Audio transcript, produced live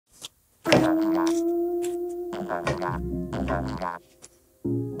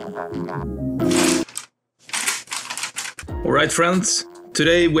Alright friends,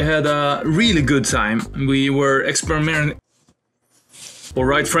 today we had a really good time. We were experimenting.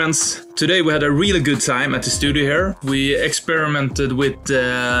 Alright friends, today we had a really good time at the studio here. We experimented with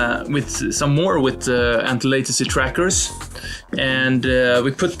some more anti-latency trackers, and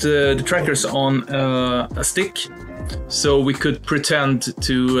we put the trackers on a stick, so we could pretend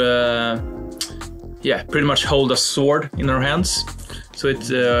to pretty much hold a sword in our hands. So it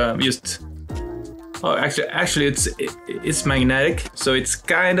just actually it's magnetic, so it's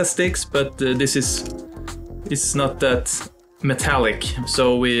kind of sticks, but it's not that metallic.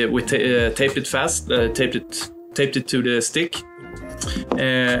 So we taped it fast, taped it to the stick,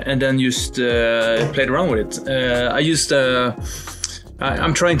 and then just played around with it.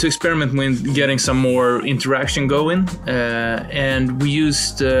 I'm trying to experiment with getting some more interaction going, and we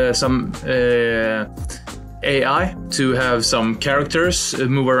used some AI to have some characters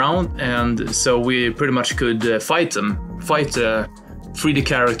move around, and so we pretty much could fight 3D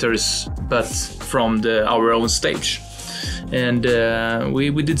characters, but from our own stage. And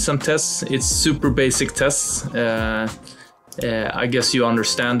we did some tests. It's super basic tests. I guess you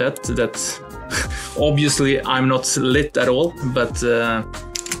understand that obviously I'm not lit at all, but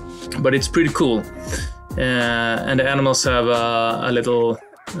it's pretty cool. And the animals have a little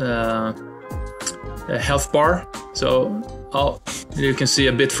health bar, so you can see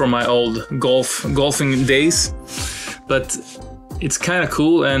a bit from my old golfing days, but it's kind of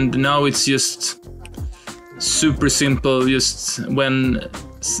cool. And now it's just super simple. Just when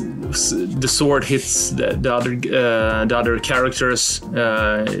the sword hits the other characters,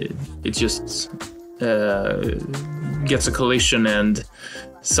 it just gets a collision, and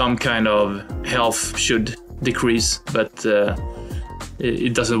some kind of health should decrease, but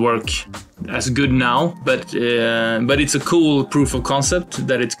it doesn't work as good now. But it's a cool proof of concept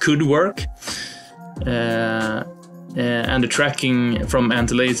that it could work. And the tracking from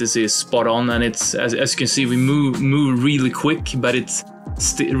Antilatency is spot on, and it's as you can see, we move really quick, but it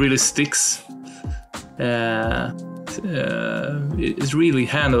really sticks. It really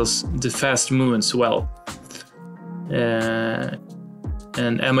handles the fast movements well.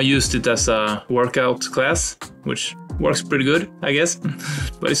 And Emma used it as a workout class, which works pretty good, I guess.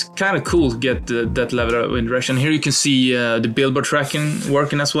 But it's kind of cool to get that level of interaction. Here you can see the billboard tracking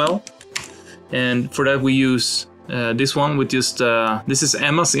working as well. And for that we use this one with just this is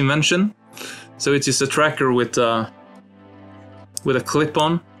Emma's invention. So it's just a tracker with a clip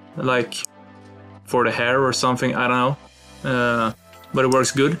on, like for the hair or something, I don't know. But it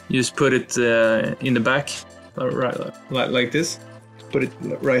works good. You just put it in the back, right, like this. Put it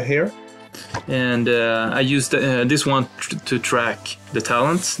right here. And I used this one to track the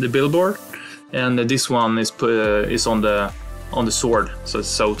talent, the billboard, and this one is on the sword,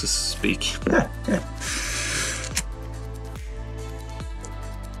 so to speak.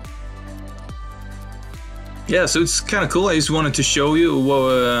 Yeah, so it's kind of cool. I just wanted to show you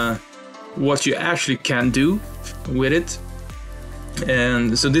what you actually can do with it.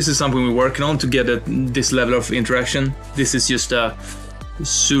 And so this is something we're working on to get this level of interaction. This is just a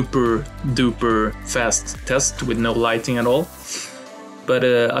super duper fast test with no lighting at all. But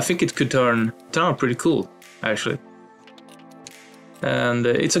I think it could turn out pretty cool, actually. And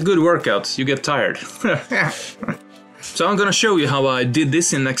it's a good workout. You get tired. So I'm gonna show you how I did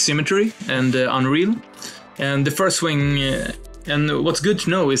this in Aximmetry and Unreal. And the first thing, and what's good to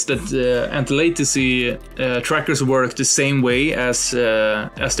know is that anti-latency trackers work the same way as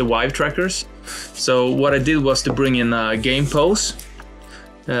the Vive trackers. So what I did was to bring in a game pose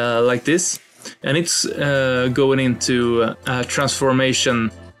like this, and it's going into a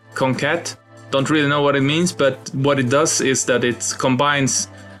transformation concat. Don't really know what it means, but what it does is that it combines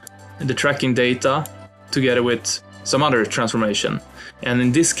the tracking data together with some other transformation. And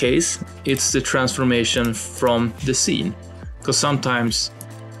in this case, it's the transformation from the scene. Because sometimes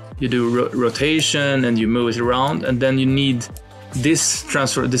you do rotation and you move it around, and then you need the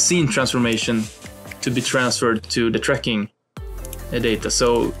scene transformation to be transferred to the tracking data.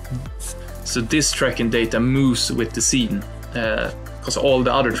 So this tracking data moves with the scene, because all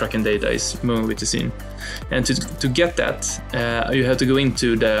the other tracking data is moving with the scene. And to get that, you have to go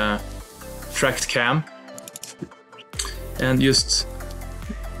into the tracked cam and just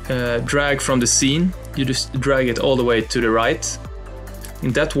drag from the scene. You just drag it all the way to the right.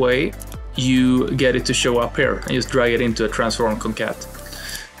 In that way, you get it to show up here, and just drag it into a transform concat.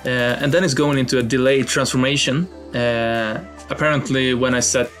 And then it's going into a delayed transformation. Apparently, when I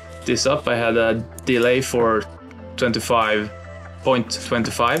set this up, I had a delay for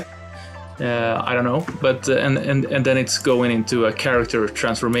 25.25. I don't know, but and then it's going into a character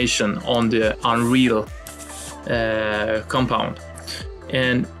transformation on the Unreal compound.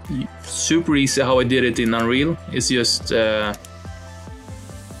 And super easy how I did it in Unreal is just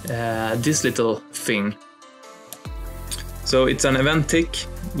this little thing. So it's an event tick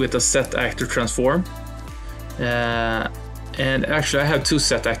with a set actor transform. And actually I have two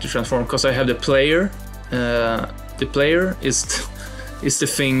set actor transform because I have the player. The player is the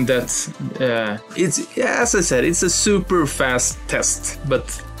thing that it's, as I said, it's a super fast test.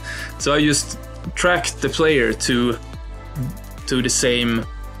 But so I just tracked the player to the same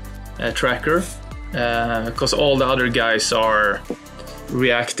tracker because all the other guys are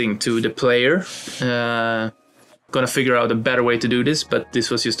reacting to the player. Gonna figure out a better way to do this, but this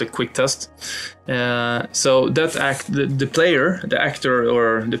was just a quick test. So that the player, the actor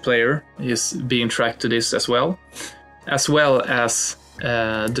or the player is being tracked to this as well as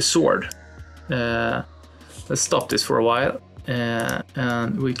the sword. Let's stop this for a while,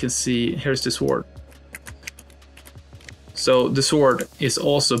 and we can see here's the sword. So the sword is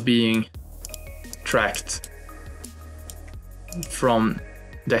also being tracked from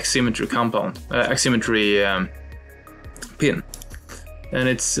the axisymmetry compound, axisymmetry pin, and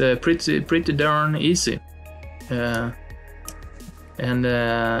it's pretty darn easy. And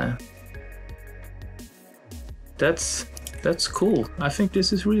that's cool. I think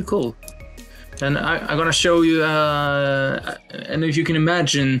this is really cool, and I'm gonna show you. And if you can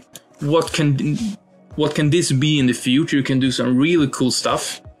imagine what can this be in the future, you can do some really cool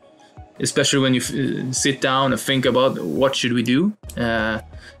stuff, especially when you sit down and think about what should we do.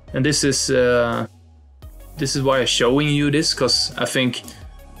 And this is why I'm showing you this, because I think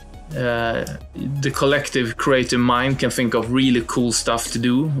the collective creative mind can think of really cool stuff to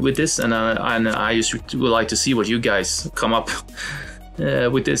do with this, and I just would like to see what you guys come up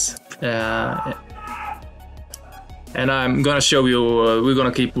with this. And I'm gonna show you, we're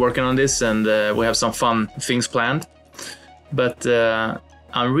gonna keep working on this, and we have some fun things planned. But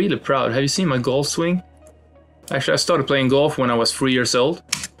I'm really proud. Have you seen my golf swing? Actually, I started playing golf when I was 3 years old.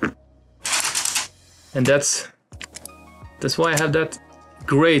 And that's why I have that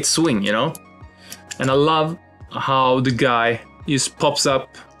great swing, you know? And I love how the guy just pops up.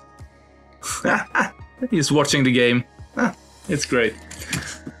 He's watching the game. It's great.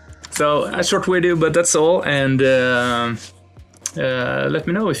 So a short video, but that's all. And let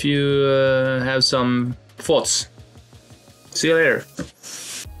me know if you have some thoughts. See you later.